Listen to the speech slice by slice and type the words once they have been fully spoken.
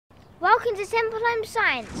Welcome to Simple Home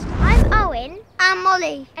Science. I'm Owen. I'm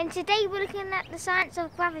Ollie. And today we're looking at the science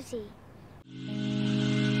of gravity.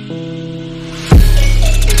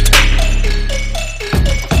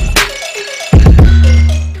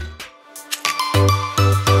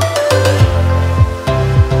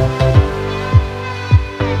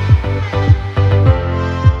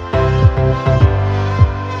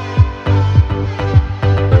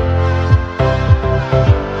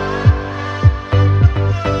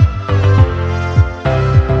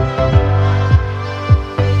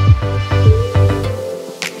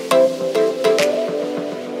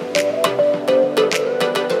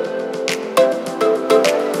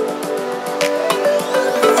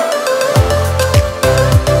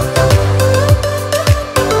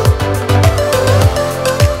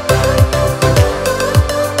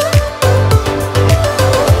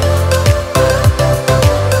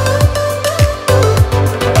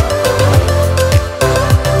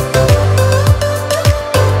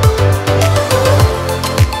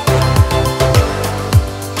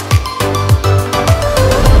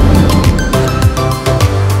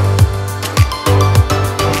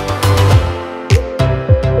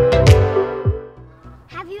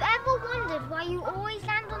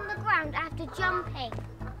 Jumping.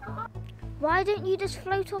 Why don't you just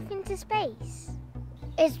float off into space?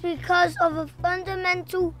 It's because of a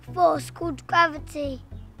fundamental force called gravity.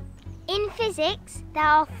 In physics, there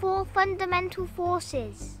are 4 fundamental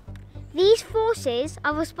forces. These forces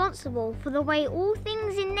are responsible for the way all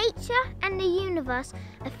things in nature and the universe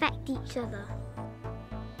affect each other.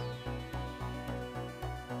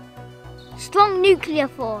 Strong nuclear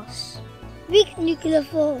force. Weak nuclear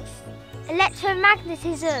force.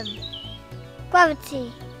 Electromagnetism. Gravity.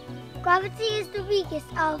 Gravity is the weakest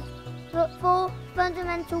of the 4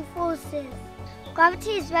 fundamental forces.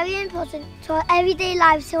 Gravity is very important to our everyday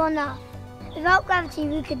lives here on Earth. Without gravity,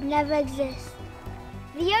 we could never exist.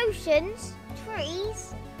 The oceans,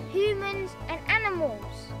 trees, humans and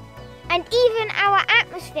animals. And even our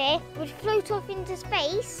atmosphere would float off into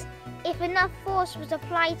space if enough force was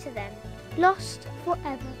applied to them. Lost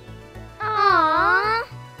forever. Aww.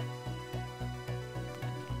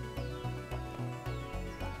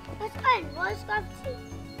 What is gravity?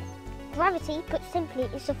 Gravity, put simply,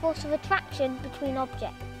 is the force of attraction between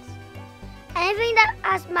objects. Anything that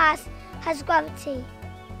has mass has gravity.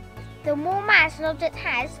 The more mass an object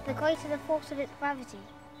has, the greater the force of its gravity.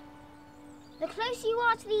 The closer you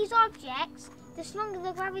are to these objects, the stronger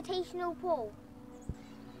the gravitational pull.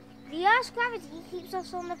 The Earth's gravity keeps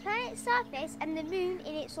us on the planet's surface and the Moon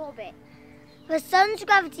in its orbit. The Sun's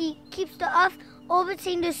gravity keeps the Earth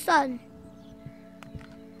orbiting the Sun.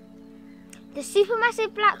 The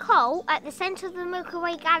supermassive black hole at the centre of the Milky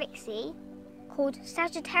Way galaxy, called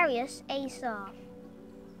Sagittarius A star,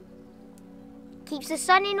 keeps the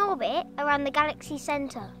Sun in orbit around the galaxy's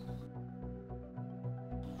centre.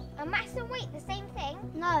 Are mass and weight the same thing?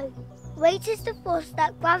 No. Weight is the force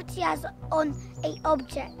that gravity has on an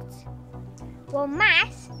object. Well,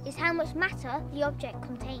 mass is how much matter the object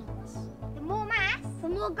contains. The more mass, the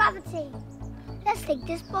more gravity. Let's take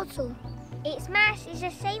this bottle. Its mass is the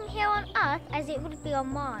same here on Earth as it would be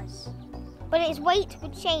on Mars, but its weight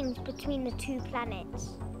would change between the 2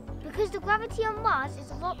 planets, because the gravity on Mars is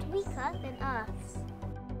a lot weaker than Earth's.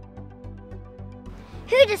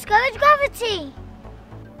 Who discovered gravity?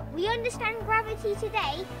 We understand gravity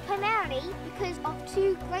today primarily because of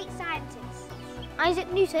 2 great scientists,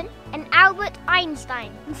 Isaac Newton and Albert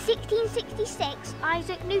Einstein. In 1666,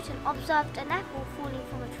 Isaac Newton observed an apple falling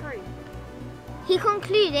from a tree. He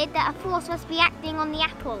concluded that a force must be acting on the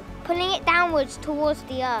apple, pulling it downwards towards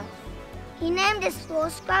the Earth. He named this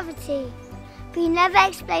force gravity, but he never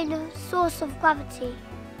explained the source of gravity.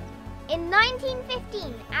 In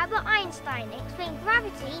 1915, Albert Einstein explained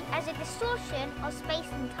gravity as a distortion of space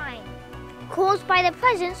and time, caused by the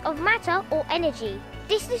presence of matter or energy.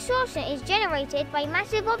 This distortion is generated by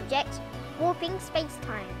massive objects warping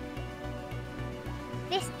space-time.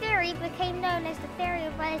 This theory became known as the theory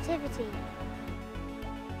of relativity.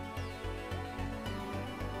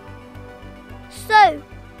 So,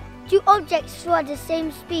 do objects flow at the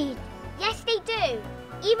same speed? Yes, they do.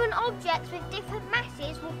 Even objects with different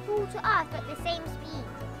masses will fall to Earth at the same speed.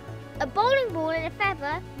 A bowling ball and a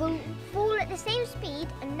feather will fall at the same speed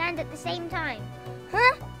and land at the same time.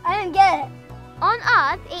 Huh? I don't get it. On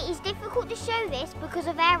Earth, it is difficult to show this because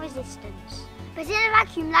of air resistance. But in a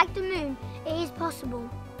vacuum like the Moon, it is possible.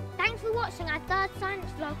 Thanks for watching our 3rd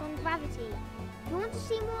science vlog on gravity. If you want to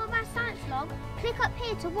see more of our science vlog, click up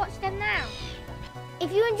here to watch them now.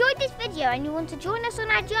 If you enjoyed this video and you want to join us on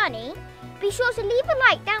our journey, be sure to leave a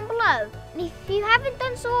like down below. And if you haven't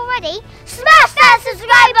done so already, smash that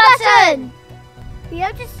subscribe button!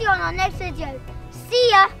 hope to see you on our next video. See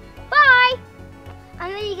ya! Bye!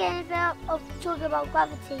 I'm really getting fed up of talking about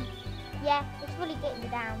gravity. Yeah, it's really getting me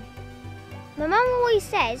down. My mum always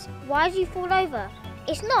says, why do you fall over?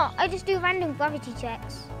 It's not, I just do random gravity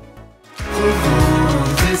checks.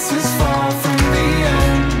 This is far from the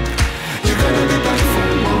end. You're gonna be